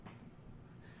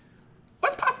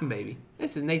poppin', baby?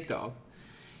 This is Nate Dogg.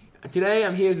 And today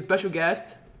I'm here as a special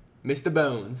guest, Mr.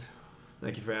 Bones.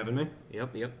 Thank you for having me.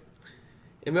 Yep.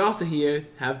 And we also here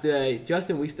have today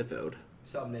Justin Westerfeld.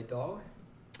 What's up, Nate Dogg?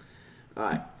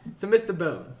 Alright, so Mr.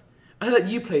 Bones, I heard that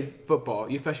you played football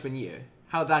your freshman year.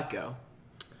 How'd that go?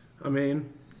 I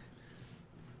mean,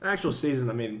 actual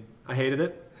season, I hated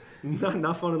it.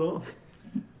 Not fun at all.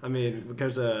 I mean,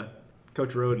 because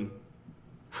Coach Roden,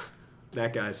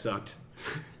 that guy sucked.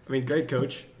 I mean, great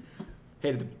coach.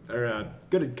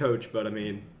 Good coach, but I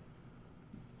mean,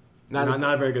 not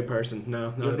a very good person.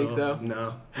 No, You don't think so?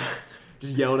 No.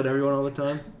 Just yelled at everyone all the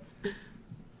time.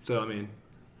 So, I mean,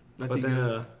 That's but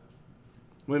then,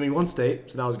 we won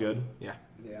state, so that was good. Yeah.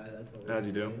 Yeah, that's always As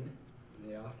you do. good.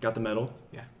 Yeah. Got the medal.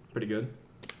 Yeah. Pretty good.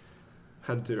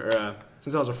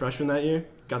 Since I was a freshman that year,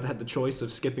 had the choice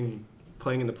of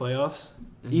playing in the playoffs.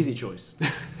 Mm-hmm. Easy choice.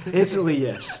 Instantly,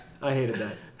 yes. I hated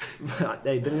that. But,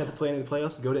 hey, didn't have to play any of the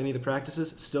playoffs, go to any of the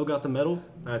practices, still got the medal.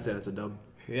 I'd say that's a dub.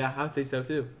 Yeah, I would say so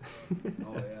too.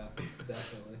 Oh, yeah,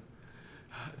 definitely.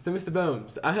 So, Mr.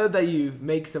 Bones, I heard that you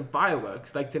make some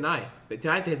fireworks, like tonight.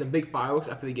 Tonight they had some big fireworks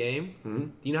after the game. Mm-hmm.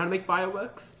 Do you know how to make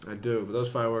fireworks? I do, but those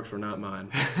fireworks were not mine.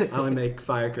 I only make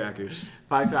firecrackers.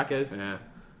 Firecrackers? Yeah.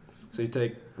 So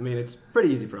it's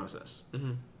pretty easy process.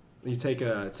 Mm-hmm. You take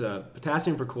it's a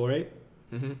potassium perchlorate,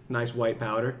 Mm-hmm. nice white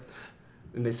powder,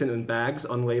 and they send it in bags,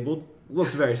 unlabeled.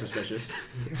 Looks very suspicious.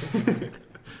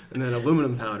 And then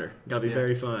aluminum powder. Gotta be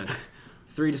very fine.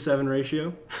 3-to-7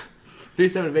 ratio.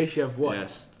 3-7 ratio of what?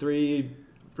 Yes. 3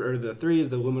 is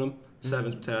the aluminum,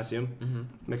 7's potassium. Mm-hmm.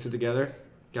 Mix it together.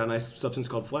 Got a nice substance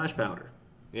called flash powder.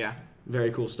 Yeah.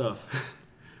 Very cool stuff.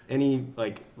 Any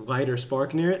light or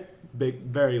spark near it,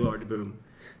 very large boom.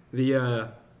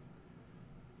 The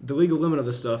legal limit of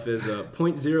this stuff is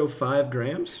 0.05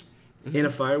 grams in a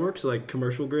firework, so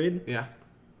commercial grade. Yeah.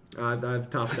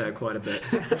 I've topped that quite a bit.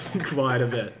 Quite a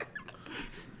bit.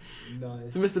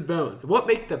 Nice. So, Mr. Bones, what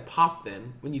makes the pop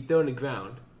then when you throw it in the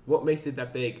ground? What makes it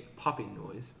that big popping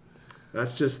noise?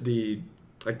 That's just the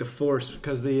force,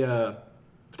 because the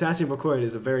potassium perchlorate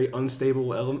is a very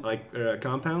unstable element,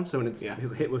 compound. So when it's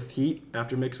hit with heat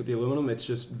after mixed with the aluminum, it's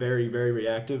just very, very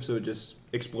reactive. So it just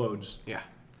explodes. Yeah.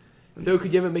 So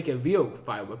could you ever make a real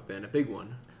firework then, a big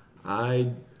one?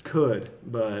 I could,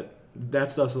 but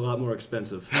that stuff's a lot more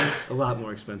expensive. A lot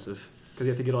more expensive. Because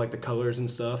you have to get all the colors and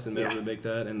stuff and be able to make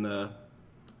that. And I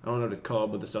don't know what it's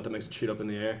called, but the stuff that makes it shoot up in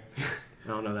the air. I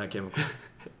don't know that chemical.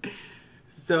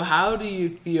 So how do you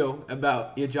feel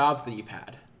about your jobs that you've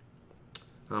had?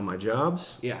 My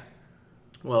jobs? Yeah.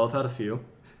 Well, I've had a few.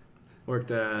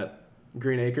 Worked at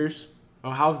Green Acres. Oh,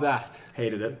 how's that?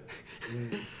 Hated it.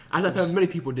 As I've heard many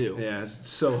people do. Yeah, it's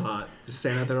so hot. Just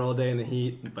standing out there all day in the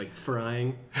heat,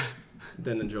 frying.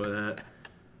 Didn't enjoy that.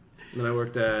 Then I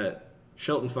worked at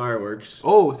Shelton Fireworks.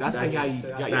 Oh, so that's how you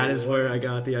got That is where I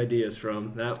got the ideas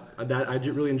from. That I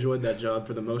really enjoyed that job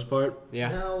for the most part. Yeah.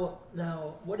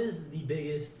 Now, what is the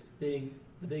biggest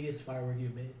firework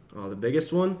you've made? Oh, the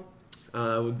biggest one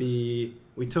would be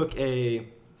we took a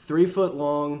 3-foot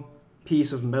long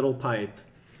piece of metal pipe,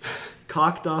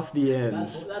 cocked off the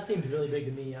ends. That seems really big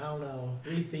to me. I don't know,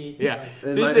 3 feet. Yeah.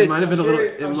 It might have been a little.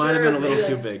 It might have been a little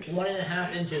too big.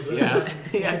 1.5 inches. Would Yeah.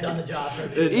 have done the job.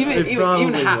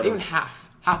 Even half.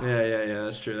 Yeah.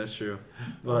 That's true.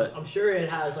 But I'm sure it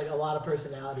has a lot of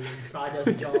personality and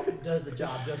probably does the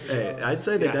job just as well. I'd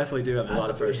say they definitely do have a lot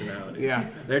of personality. Yeah.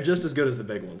 They're just as good as the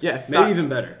big ones. Yes. Maybe even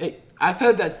better. Hey, I've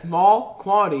heard that small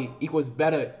quantity equals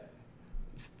better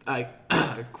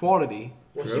quality.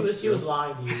 Well, she was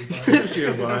lying to you. But. She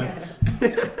was lying.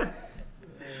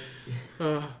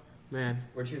 Oh, man.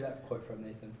 Where'd you hear that quote from,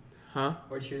 Nathan? Huh?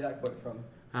 Where'd you hear that quote from?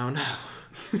 I don't know.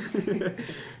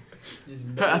 Just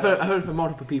I heard it from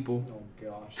multiple people. Oh,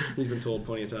 gosh. He's been told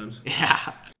plenty of times.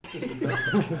 Yeah. The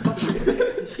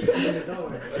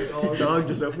dog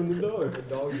just opened the door. The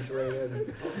dog just ran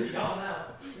in.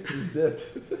 He's dipped.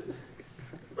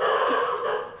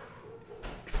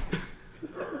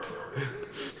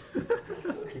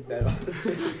 Keep that on.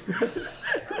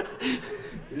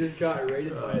 You just got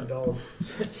raided by a dog.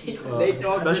 Nate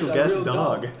Dogg Special versus a guest real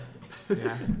dog.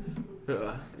 Yeah.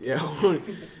 Yeah.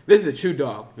 This is a true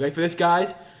dog. Ready for this,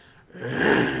 guys?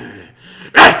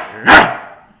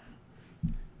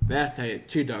 That's how a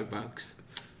true dog barks.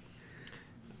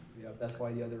 Yep, that's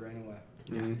why the other ran away.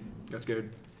 That's good.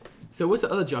 So what's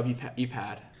the other job you've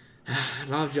had? A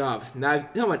lot of jobs. Now, you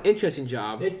know, an interesting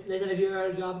job. Nathan, have you ever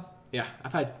had a job? Yeah,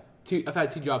 I've had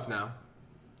two jobs now.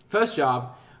 First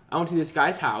job, I went to this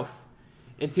guy's house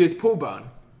and to his pool barn.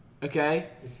 Okay?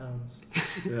 It sounds.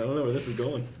 Yeah, I don't know where this is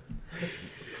going.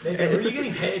 Nathan, were you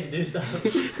getting paid to do stuff?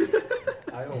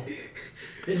 I don't.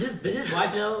 Did his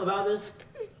wife know about this?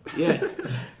 Yes.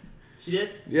 She did?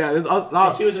 Yeah, there's a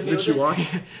lot. She was okay Did with she it? walk?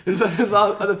 There's a lot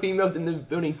of other females in the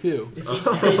building too.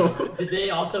 Did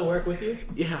they also work with you?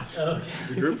 Yeah. Oh, okay.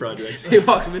 It's a group project. They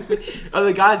walked with me.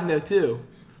 Other guys in there too.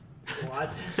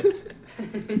 What?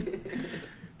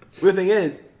 Weird thing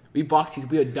is, we boxed these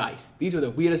weird dice. These are the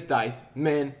weirdest dice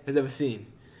man has ever seen.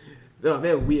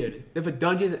 They're weird. They're for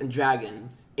Dungeons and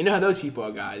Dragons. You know how those people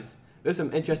are, guys. There's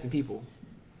some interesting people.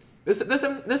 There's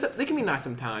some, they can be nice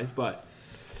sometimes, but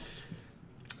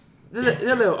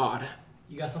they're a little odd.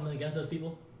 You got something against those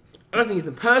people? I don't think it's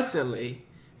them personally,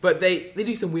 but they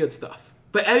do some weird stuff.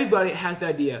 But everybody has the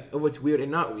idea of what's weird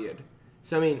and not weird.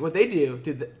 So I mean, what they do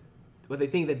what they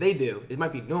think that they do, it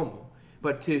might be normal,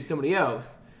 but to somebody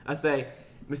else, I say,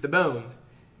 Mr. Bones,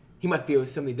 he might feel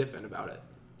something different about it.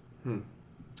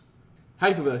 How do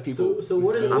you feel about those people? So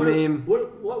Mr. what,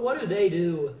 Bones? what do they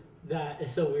do that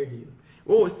is so weird to you?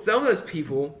 Well, some of those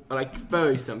people are like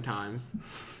furries sometimes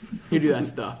who do that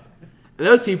stuff. And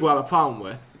those people I have a problem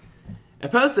with. A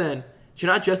person should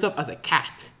not dress up as a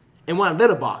cat and want a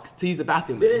litter box to use the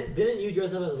bathroom in. Didn't you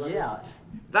dress up as a leopard? Yeah.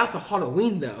 That's for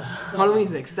Halloween, though. Halloween's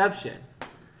an exception.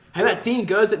 Have you not seen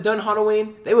girls that done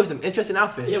Halloween? They wear some interesting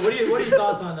outfits. Yeah, what are your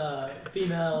thoughts on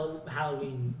female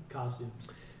Halloween costumes?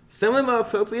 Some of them are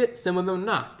appropriate, some of them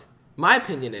not. My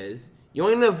opinion is, you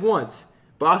only live once,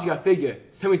 but also you gotta figure,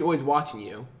 somebody's always watching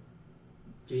you.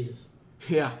 Jesus.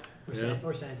 Yeah.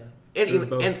 Or Santa.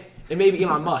 And maybe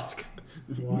Elon Musk.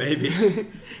 Wow. Maybe. You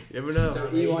never know. So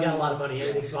He's Elon got a lot of Musk- money,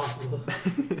 anything's possible.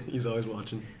 He's always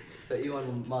watching. So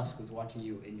Elon Musk was watching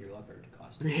you in your leopard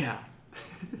costume. Yeah.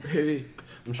 Maybe.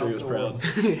 I'm sure he was proud.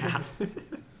 Yeah.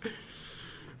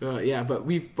 Yeah, but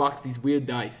we've boxed these weird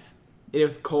dice. It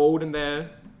was cold in there.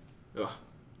 Ugh,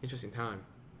 interesting time.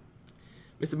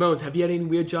 Mr. Bones, have you had any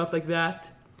weird jobs like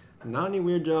that? Not any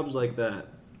weird jobs like that,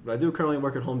 but I do currently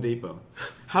work at Home Depot.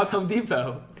 How's Home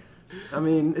Depot? I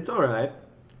mean, it's all right.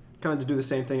 Kind of do the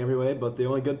same thing every way, but the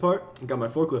only good part, I got my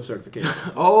forklift certification.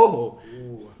 Oh,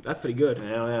 that's pretty good.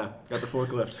 Yeah, got the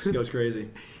forklift. It goes crazy.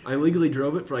 I legally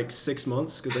drove it for like 6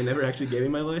 months because they never actually gave me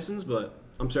my license, but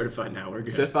I'm certified now. We're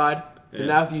good. Certified? So Yeah.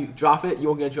 now if you drop it, you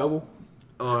won't get in trouble?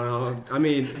 Oh, no. I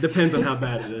mean, depends on how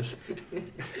bad it is.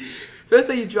 So let's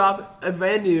say you drop a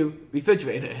brand new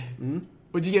refrigerator. Hmm?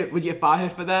 Would you get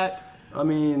fired for that? I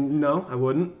mean, no, I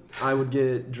wouldn't. I would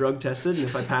get drug tested, and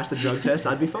if I passed the drug test,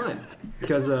 I'd be fine.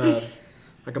 Because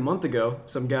like a month ago,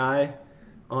 some guy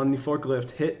on the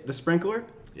forklift hit the sprinkler.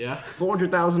 Yeah.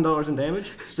 $400,000 in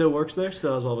damage. Still works there.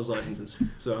 Still has all of his licenses.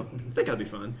 So I think I'd be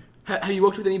fine. Have you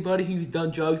worked with anybody who's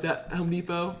done drugs at Home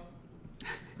Depot?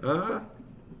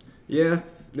 Yeah.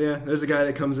 There's a guy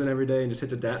that comes in every day and just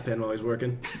hits a DAT pen while he's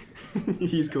working.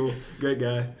 He's cool. Great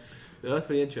guy. Yeah, that's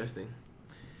pretty interesting.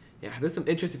 Yeah, there's some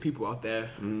interesting people out there.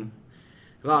 Mm.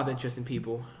 A lot of interesting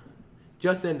people.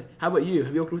 Justin, how about you?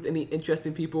 Have you worked with any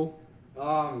interesting people?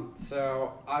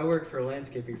 So I work for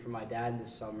landscaping for my dad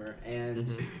this summer, and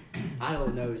I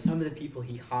don't know, some of the people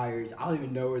he hires, I don't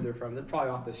even know where they're from. They're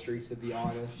probably off the streets, to be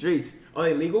honest. Streets. Are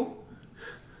they legal?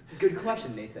 Good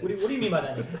question, Nathan. What do you mean by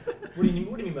that, Nathan? What do you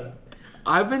mean by that?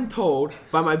 I've been told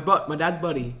by my dad's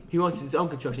buddy, he owns his own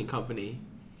construction company,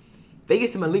 they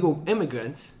get some illegal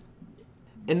immigrants,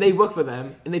 and they work for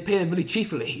them, and they pay them really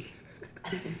cheaply.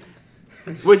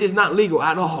 Which is not legal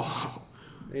at all.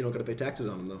 You don't got to pay taxes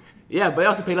on them, though. Yeah, but they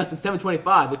also pay less than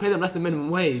 $7.25. They pay them less than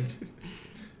minimum wage.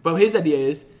 But his idea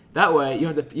is, that way, you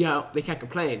don't have to, they can't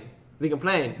complain. If they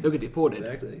complain, they'll get deported.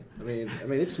 Exactly. I mean,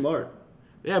 it's smart.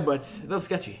 Yeah, but it's a little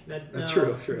sketchy.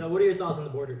 True. Now, what are your thoughts on the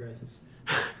border crisis?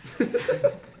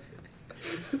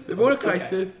 The border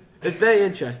crisis is very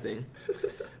interesting.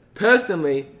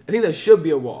 Personally, I think there should be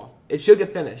a wall. It should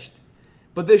get finished.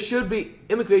 But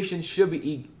immigration should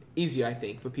be easier, I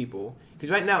think, for people. Because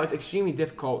right now, it's extremely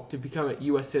difficult to become a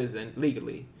U.S. citizen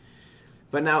legally.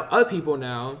 But now, other people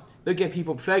they're getting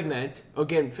people pregnant or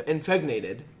getting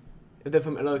impregnated if they're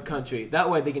from another country. That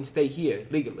way, they can stay here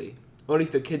legally. Or at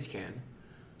least their kids can.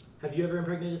 Have you ever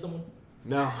impregnated someone?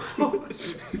 No.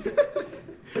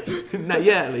 Not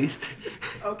yet, at least.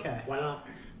 Okay. Why not?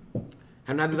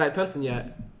 I'm not the right person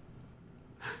yet.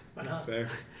 Why not? Fair.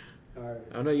 All right.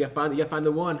 I don't know. You gotta find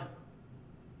the one.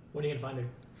 When are you gonna find her?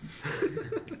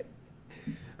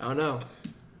 I don't know.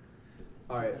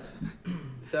 All right.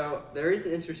 So there is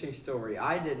an interesting story.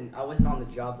 I wasn't on the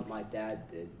job that my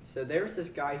dad did. So there was this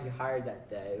guy he hired that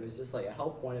day. It was just like a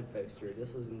help wanted poster.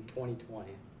 This was in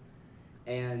 2020.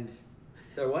 And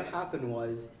so what happened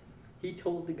was he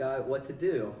told the guy what to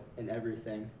do and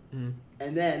everything. Mm.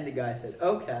 And then the guy said,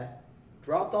 okay,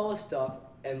 dropped all his stuff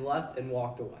and left and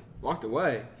walked away. Walked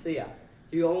away. So yeah,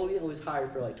 he only was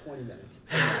hired for like 20 minutes.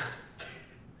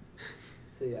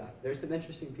 So yeah, there's some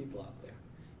interesting people out there.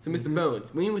 So, Mr.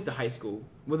 Bones, when you went to high school,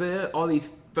 were there all these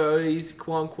furries,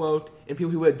 quote unquote, and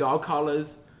people who wear dog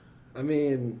collars? I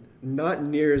mean, not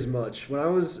near as much. When I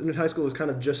was in high school, it was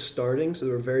kind of just starting, so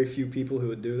there were very few people who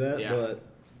would do that. Yeah. But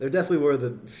there definitely were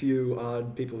the few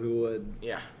odd people who would.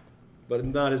 Yeah. But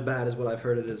not as bad as what I've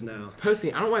heard it is now.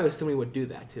 Personally, I don't know why somebody would do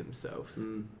that to themselves.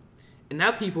 And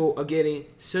now people are getting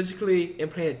surgically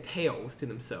implanted tails to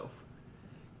themselves.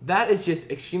 That is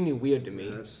just extremely weird to me.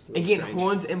 Yeah, that's And getting strange.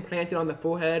 horns implanted on the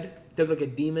forehead to look like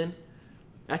a demon,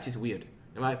 that's just weird,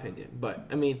 in my opinion. But,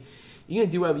 I mean, you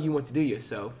can do whatever you want to do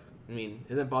yourself. I mean, it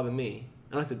doesn't bother me.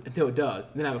 Until it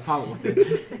does, then I have a problem with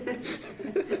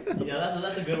it. You know,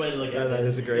 that's a good way to look at Yeah, it. that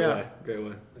is a great Yeah. way. Great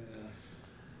way.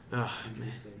 Oh,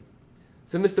 man.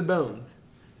 So, Mr. Bones,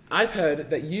 I've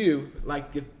heard that you,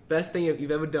 like, the best thing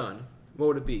you've ever done. What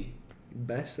would it be?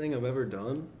 Best thing I've ever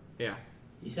done? Yeah.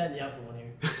 You setting me up for one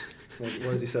here.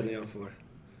 What is he setting me up for?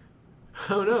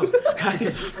 I don't know.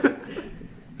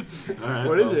 All right.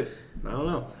 What is it? I don't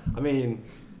know. I mean,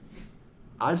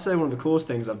 I'd say one of the coolest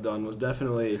things I've done was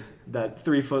definitely that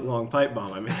 3-foot long pipe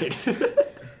bomb I made.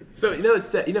 So, you know, it's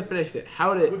set. You never finished it.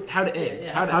 How did it end?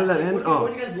 Yeah. How How did that end? What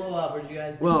did you guys blow up? What did you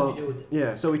guys Well, what did you do with it?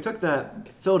 yeah, so we took that,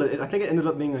 filled it. I think it ended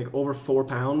up being like over 4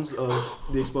 pounds of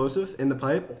the explosive in the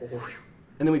pipe.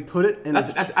 And then we put it in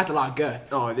That's a lot of girth.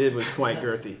 Oh, it was quite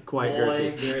girthy. Quite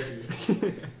girthy. girthy.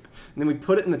 And then we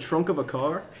put it in the trunk of a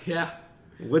car, Yeah.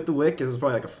 lit the wick. It was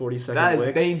probably like a 40-second That is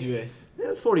wick. dangerous.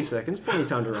 Yeah, 40 seconds, plenty of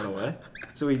time to run away.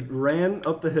 So we ran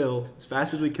up the hill as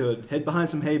fast as we could, hid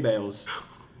behind some hay bales,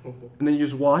 and then you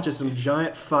just watch as some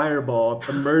giant fireball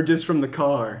emerges from the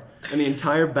car, and the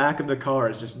entire back of the car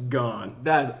is just gone.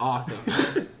 That is awesome.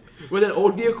 Was it an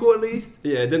old vehicle at least?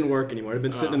 Yeah, it didn't work anymore. It had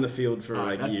been sitting in the field for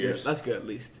like that's years. Good. That's good at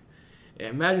least. Yeah,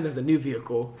 imagine there's a new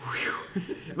vehicle.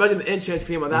 Imagine the insurance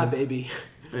came on that baby.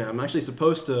 Yeah, I'm actually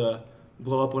supposed to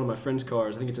blow up one of my friend's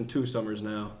cars. I think it's in 2 summers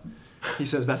now. He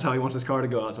says that's how he wants his car to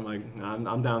go out. So I'm like,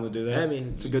 I'm down to do that. I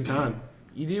mean, it's a good time.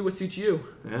 You do what suits you.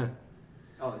 Yeah.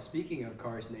 Oh, speaking of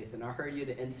cars, Nathan, I heard you had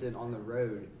an incident on the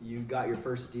road. You got your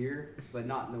first deer, but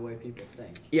not in the way people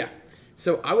think. Yeah.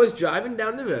 So I was driving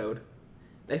down the road.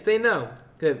 They say no.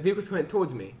 The vehicle's coming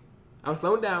towards me. I was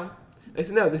slowing down. They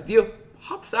said no. This deer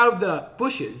hops out of the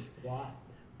bushes. Why?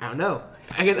 I don't know.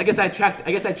 I guess I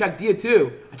tracked deer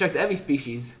too. I tracked every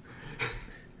species.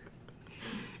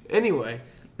 Anyway,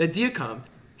 the deer comes,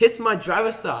 hits my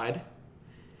driver's side.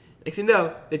 Next thing you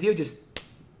know, the deer just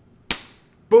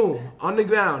boom on the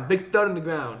ground, big thud on the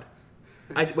ground.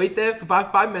 I wait there for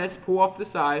about 5 minutes, pull off to the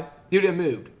side, deer didn't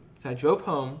move. So I drove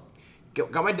home,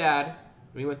 got my dad.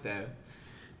 We went there.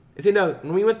 I said no.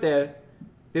 When we went there,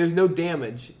 there was no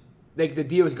damage. Like the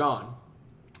deer was gone.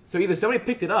 So either somebody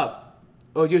picked it up,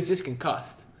 or it was just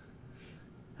concussed.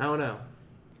 I don't know.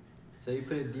 So you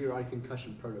put a deer on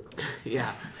concussion protocol.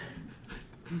 Yeah.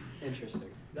 Interesting.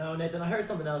 No, Nathan, I heard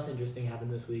something else interesting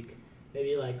happened this week.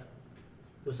 Maybe like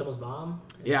with someone's mom?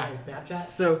 Yeah. On Snapchat?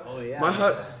 So Oh, yeah.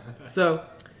 So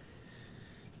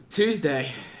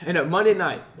Monday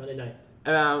night, Monday night,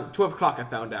 around 12 o'clock, I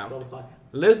found out. 12 o'clock.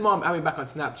 Liv's mom added me back on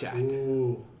Snapchat.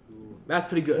 Ooh. That's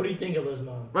pretty good. What do you think of Liv's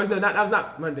mom? Right, no, that was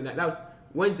not Monday night. That was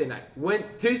Wednesday night.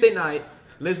 Tuesday night,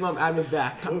 Liv's mom added me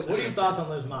back. What are your thoughts on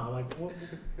Liv's mom? Like,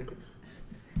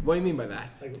 What do you mean by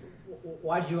that?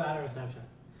 why did you add her on Snapchat?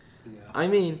 Yeah. I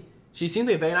mean, she seems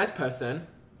like a very nice person.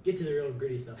 Get to the real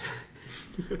gritty stuff.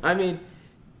 I mean,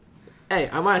 hey,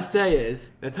 I might say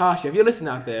is, Natasha, if you're listening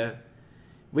out there,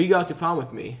 will you go out to prom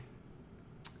with me?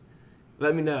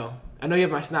 Let me know. I know you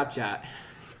have my Snapchat.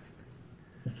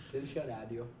 Didn't she add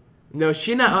you? No,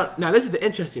 she not. Now this is the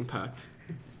interesting part.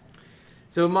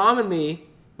 So mom and me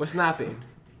were snapping.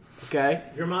 Okay.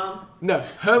 Your mom? No,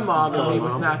 her mom and me mom.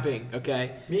 were snapping.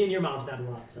 Okay. Me and your mom snap a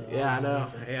lot, so. Yeah, I know.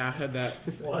 Yeah, I heard that.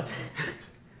 What?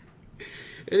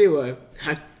 Anyway,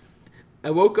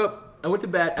 I woke up. I went to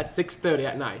bed at 6:30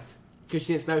 at night because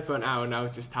she didn't snap for an hour and I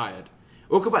was just tired.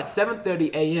 Woke up at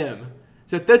 7:30 a.m.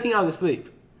 So 13 hours of sleep.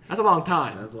 That's a long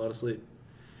time. That's a lot of sleep.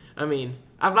 I mean,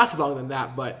 I've lasted longer than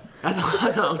that, but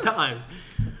that's a long time.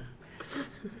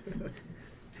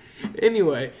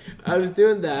 Anyway, I was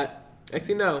doing that. Next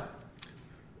thing you know,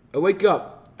 I wake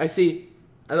up. I was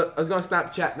going to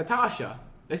Snapchat Natasha.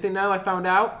 Next thing you know, I found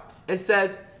out it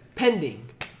says pending.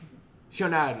 She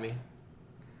unadded me.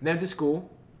 Then to school.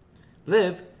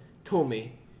 Liv told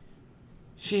me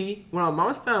she went on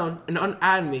mom's phone and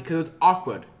unadded me because it was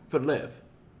awkward for Liv.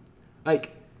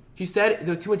 Like, she said there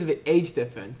was too much of an age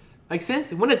difference. Like,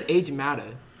 when does age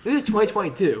matter? This is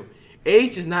 2022.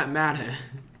 Age does not matter.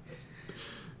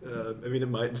 I mean, it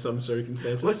might in some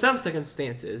circumstances. Well, some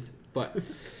circumstances, but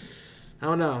I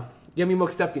don't know. You gotta be more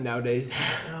accepting nowadays.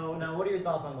 Now, what are your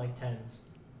thoughts on like 10s?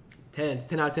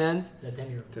 10 out of 10s? No,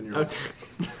 10-year-olds.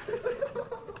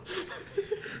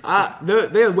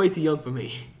 10-year-olds. They're way too young for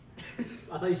me.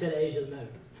 I thought you said age doesn't matter.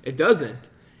 It doesn't.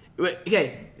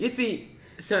 Okay, you have to be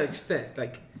to some extent.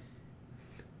 Like,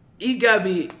 you gotta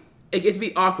be. It gets to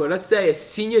be awkward. Let's say a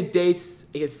senior dates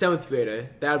a 7th grader.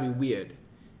 That would be weird.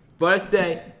 But let's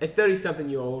say a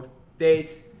 30-something-year-old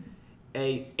dates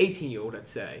a 18-year-old. Let's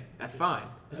say that's fine.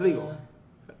 It's legal.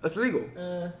 That's legal.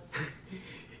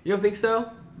 You don't think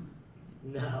so?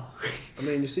 No. I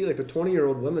mean, you see like the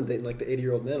 20-year-old women dating like the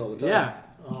 80-year-old men all the time. Yeah.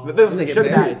 Oh. But they're When they get sugar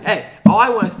married. daddies. Hey, all I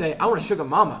want to say, I want a sugar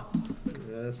mama.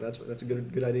 Yeah, that's a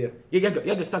good idea. You gotta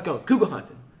get stuck going cougar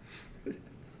hunting.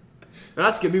 Now,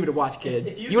 that's a good movie to watch,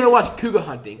 kids. If you You want to watch cougar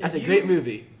hunting? That's a if great you-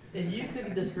 movie. If you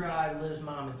could describe Liv's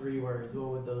mom in 3 words, what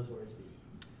would those words be?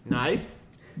 Nice,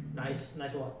 Nice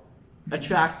what?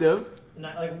 attractive.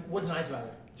 Like, what's nice about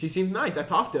her? She seemed nice. I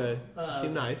talked to her. She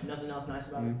seemed nice. Nothing else nice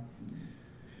about her?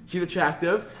 She's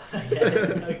attractive.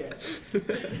 Okay.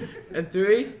 And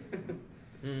 3?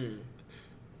 I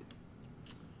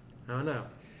don't know.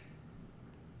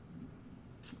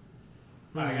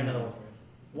 Alright, I got another one for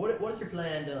you. What is your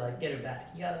plan to like get her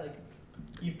back? You gotta like,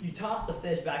 you toss the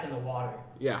fish back in the water,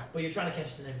 Yeah, but you're trying to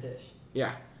catch the same fish.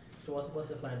 yeah. So what's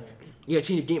the plan here? You gotta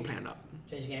change your game plan up.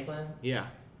 Change the game plan? Yeah,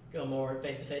 Go more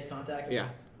face-to-face contact? Or- yeah.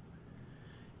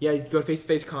 Yeah, you go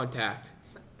face-to-face contact.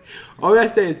 All we gotta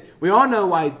say is, we all know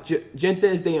why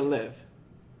Jensen is dating Liv.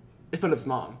 It's for Liv's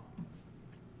mom.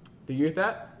 Do you agree with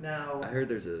that? Now, I heard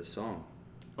there's a song.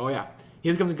 Oh yeah.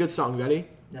 Here comes a good song. Ready?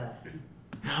 no.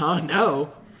 Oh no.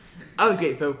 I was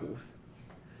great vocals.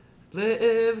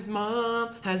 Liv's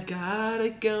mom has got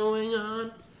it going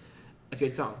on. That's a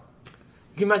great song.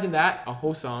 You can imagine that, a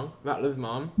whole song about Liv's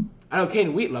mom. I know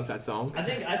Kane Wheat loves that song. I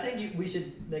think we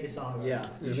should make a song about Yeah. it.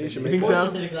 You should You make think More so?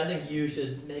 specifically, I think you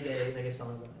should make a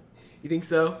song about it. You think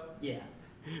so? Yeah.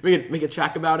 Make a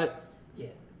track about it? Yeah.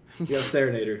 You got a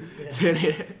serenader.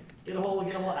 Yeah. Get a whole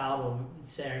album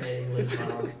serenading Liv's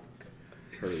mom.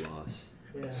 Her loss.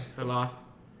 Yeah. I lost.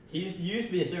 You used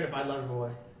to be a certified lover boy.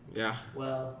 Yeah.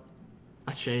 Well,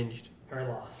 I changed. her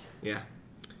loss. Yeah.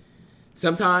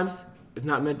 Sometimes it's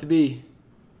not meant to be.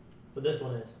 But this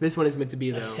one is. This one is meant to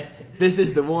be though. This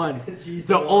is the one. She's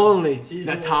The one. only She's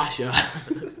the Natasha.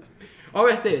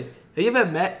 All I say is, have you ever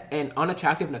met an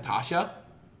unattractive Natasha?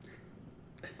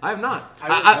 I have not.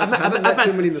 haven't met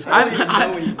too many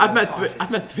Natashas. I've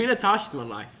met 3 Natashas in my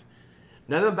life.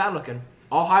 None of them bad looking.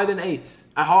 All higher than 8s.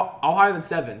 All higher than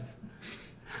 7s.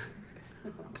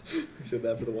 Feel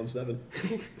bad for the 1-7.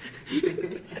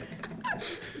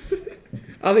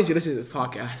 I don't think she listens to this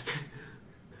podcast.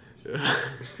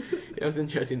 It was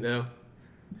interesting though.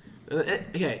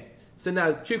 Okay, so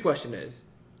now the true question is,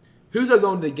 who's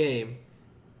going to the game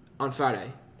on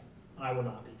Friday? I will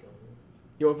not be going.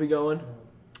 You won't be going? No.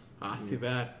 Ah, too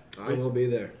bad. I will be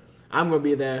there. I'm gonna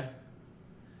be there.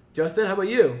 Justin, how about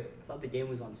you? I thought the game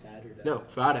was on Saturday. No,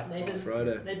 Friday. Nathan,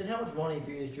 Friday. Nathan, how much money for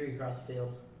you to streak across the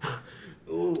field?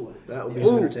 Ooh. That will be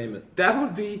some Ooh. entertainment. That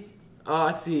would be,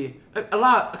 let's see, a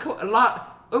lot,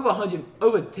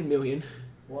 over 10 million.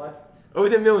 What? Over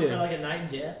 10 For million. like a night in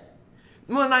jail?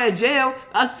 More than I in jail.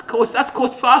 That's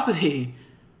court's property.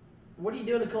 What are you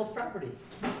doing to Colts property?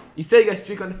 You said you got to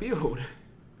streak on the field.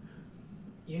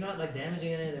 You're not like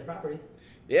damaging any of their property.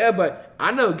 Yeah, but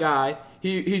I know a guy.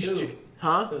 He's Who?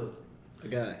 huh? Who? A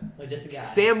guy. Like just a guy.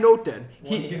 Sam Norton.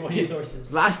 One of your sources.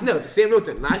 Sam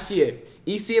Norton. Last year,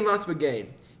 EC announcement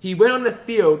game. He went on the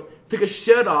field, took his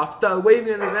shirt off, started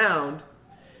waving it around.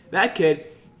 That kid,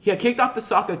 he got kicked off the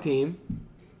soccer team.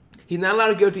 He's not allowed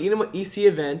to go to any more EC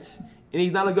events, and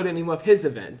he's not allowed to go to any more of his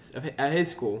events at his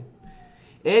school.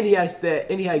 And he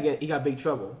got big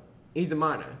trouble. He's a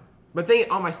minor. But the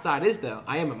thing on my side is though,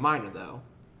 I am a minor though.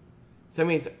 So that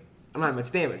means I'm not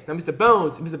much damage. Now Mr.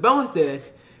 Bones did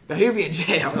it, now he'll be in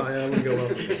jail. Oh, yeah, I'm gonna go well.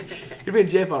 He'll be in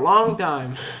jail for a long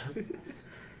time.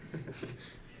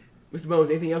 Mr. Bones,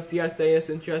 anything else you gotta say that's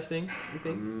interesting? You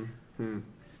think?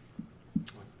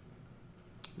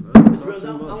 Mr. Rose,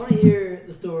 I want to hear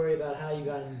the story about how you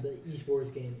got into the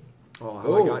esports gaming. Oh,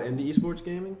 how I got into esports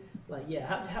gaming? Like, yeah,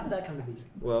 how did that come to be?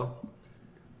 Well,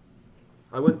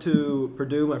 I went to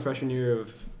Purdue my freshman year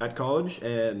at college,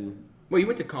 and Well, you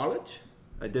went to college?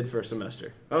 I did for a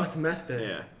semester. Oh, semester.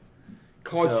 Yeah.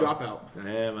 College So- dropout. I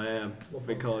am.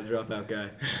 Big college dropout guy.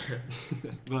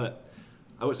 But,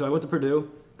 I went to Purdue,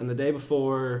 and the day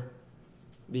before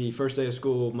the first day of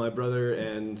school, my brother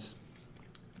and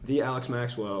the Alex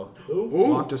Maxwell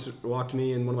Ooh. walked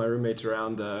me and one of my roommates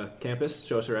around campus,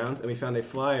 show us around, and we found a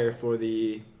flyer for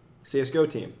the CSGO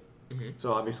team. Mm-hmm.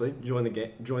 So obviously, join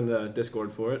the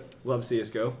Discord for it. Love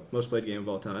CS:GO, most played game of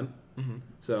all time. Mm-hmm.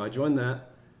 So I joined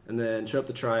that, and then showed up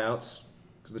to tryouts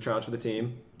because the tryouts for the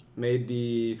team. Made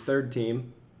the third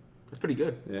team. That's pretty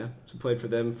good. Yeah, so played for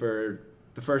them for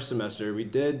the first semester. We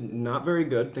did not very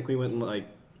good. I think we went in like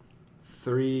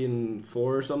 3-4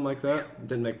 or something like that.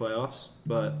 Didn't make playoffs,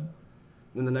 but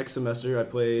then the next semester I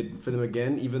played for them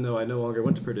again, even though I no longer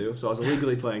went to Purdue. So I was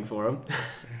illegally playing for them.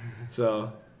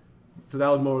 So that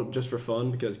was more just for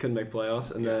fun because couldn't make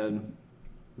playoffs. And then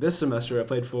this semester I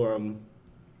played for them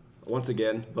once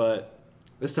again, but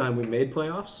this time we made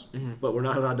playoffs, but we're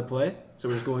not allowed to play. So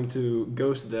we're just going to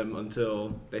ghost them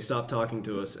until they stop talking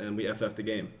to us and we FF the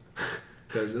game.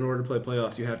 Because in order to play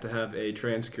playoffs, you have to have a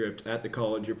transcript at the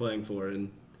college you're playing for.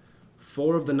 And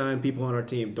 4 of the 9 people on our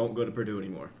team don't go to Purdue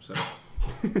anymore. So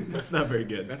that's not very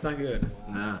good. That's not good.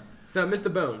 Nah. So,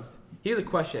 Mr. Bones, here's a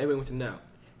question everyone wants to know.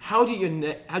 How do you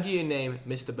name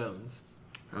Mr. Bones?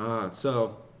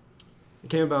 So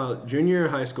it came about junior year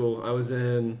of high school. I was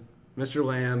in Mr.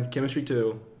 Lamb, Chemistry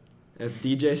 2. And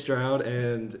DJ Stroud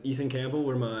and Ethan Campbell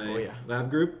were my lab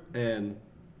group. And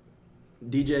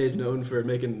DJ is known for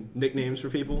making nicknames for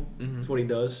people. That's what he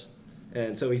does.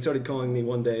 And so he started calling me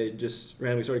one day, just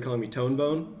randomly started calling me Tone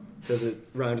Bone because it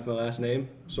rhymed with my last name,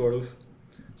 sort of.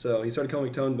 So he started calling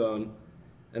me Tone Bone.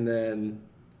 And then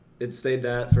it stayed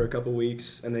that for a couple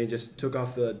weeks, and then he just took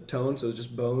off the tone, so it was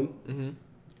just Bone.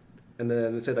 And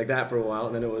then it stayed like that for a while,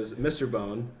 and then it was Mr.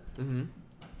 Bone,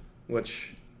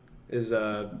 which is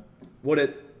what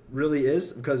it really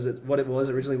is, because what it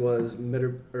was originally was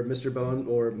Mr. Bone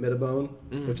or Mitabone,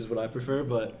 which is what I prefer.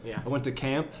 But I went to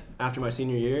camp after my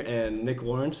senior year, and Nick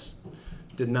Lawrence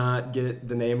did not get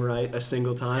the name right a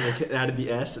single time. He added the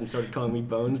S and started calling me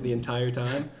Bones the entire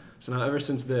time. So now ever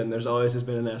since then, there's always just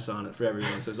been an S on it for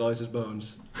everyone. So there's always just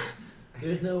Bones.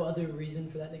 There's no other reason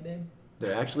for that nickname?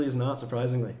 There actually is not,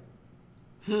 surprisingly.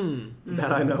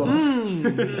 That I know of.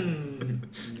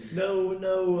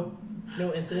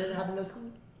 No incident happened at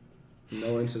school?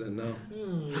 No incident, no.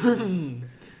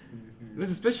 That's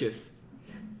suspicious.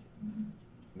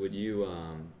 Would you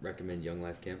recommend Young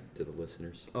Life Camp to the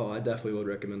listeners? Oh, I definitely would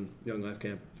recommend Young Life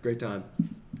Camp. Great time.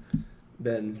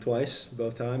 Been twice,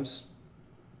 both times.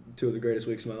 2 of the greatest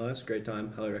weeks of my life. Great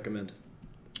time. Highly recommend.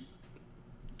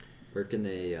 Where can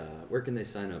they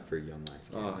sign up for Young Life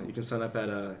Camp? You can sign up at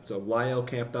it's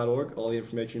ylcamp.org. All the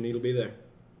information you need will be there.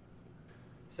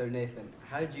 So Nathan,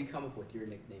 how did you come up with your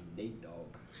nickname, Nate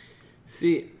Dog?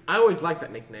 See, I always liked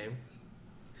that nickname.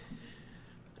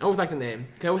 I always liked the name,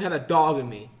 because I always had a dog in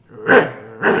me.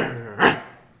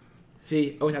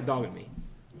 See, I always had a dog in me.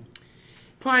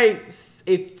 Probably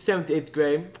 7th to 8th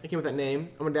grade, I came with that name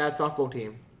on my dad's softball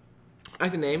team. I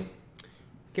like the name.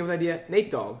 Came with the idea, Nate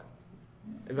Dog.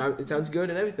 It sounds good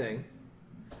and everything.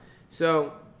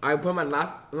 So I put on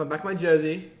the back of my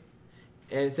jersey,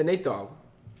 and it said Nate Dog.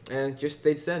 And it just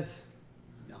stayed since.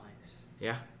 Nice.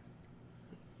 Yeah.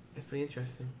 It's pretty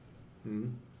interesting. Mm-hmm.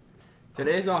 So it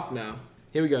is off now.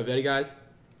 Here we go. Ready, guys?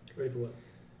 Ready for what?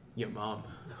 Your mom.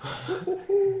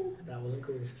 That wasn't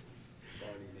cool.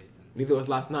 Neither was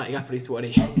last night. You got pretty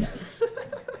sweaty.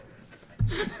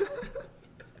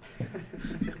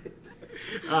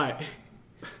 Alright.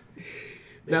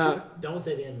 Now, Don't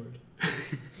say the N-word.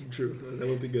 True. That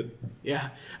would be good. yeah,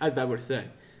 that's a bad word to say.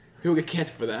 People get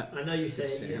canceled for that. I know you say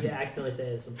it. You accidentally say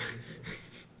it sometimes.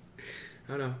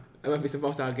 I don't know. There might be some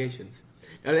false allegations.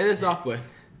 Now, to end this off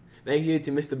with, thank you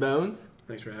to Mr. Bones.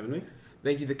 Thanks for having me.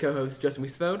 Thank you to co-host Justin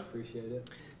Wiesfeld. Appreciate it.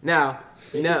 Now,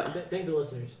 Thank the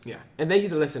listeners. yeah, and thank you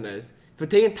to the listeners for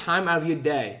taking time out of your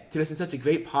day to listen to such a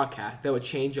great podcast that would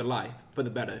change your life for the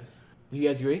better. Do you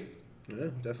guys agree? Yeah,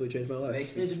 definitely changed my life.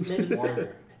 Makes me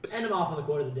smarter. End them off on the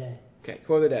quote of the day. Okay,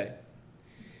 quote of the day.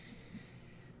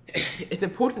 It's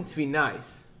important to be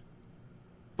nice,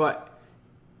 but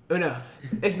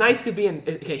it's nice to be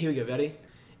okay, here we go, ready?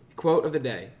 Quote of the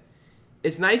day.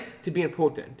 It's nice to be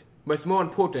important, but it's more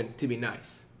important to be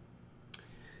nice.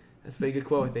 That's a very good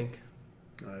quote, I think.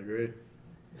 I agree.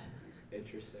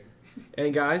 Interesting.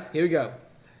 And guys, here we go.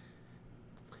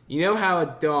 You know how a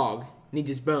dog needs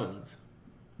his bones?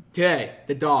 Today,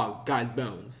 the dog got his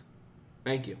bones.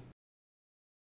 Thank you.